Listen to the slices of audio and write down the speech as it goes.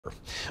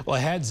Well,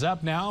 heads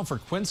up now for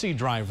Quincy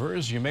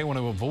drivers. You may want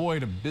to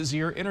avoid a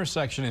busier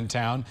intersection in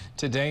town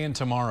today and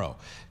tomorrow.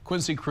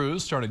 Quincy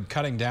crews started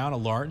cutting down a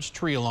large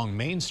tree along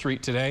Maine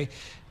Street today.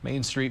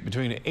 Main Street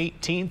between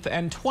 18th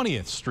and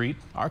 20th Street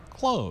are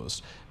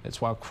closed. It's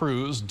while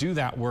crews do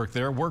that work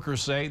there.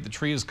 Workers say the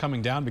tree is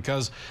coming down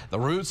because the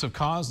roots have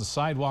caused the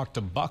sidewalk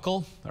to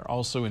buckle. They're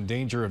also in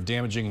danger of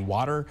damaging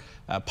water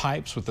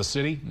pipes with the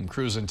city, and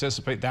crews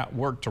anticipate that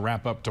work to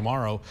wrap up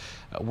tomorrow.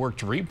 Work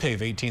to repave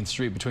 18th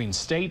Street between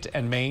State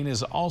and Maine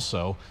is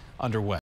also underway.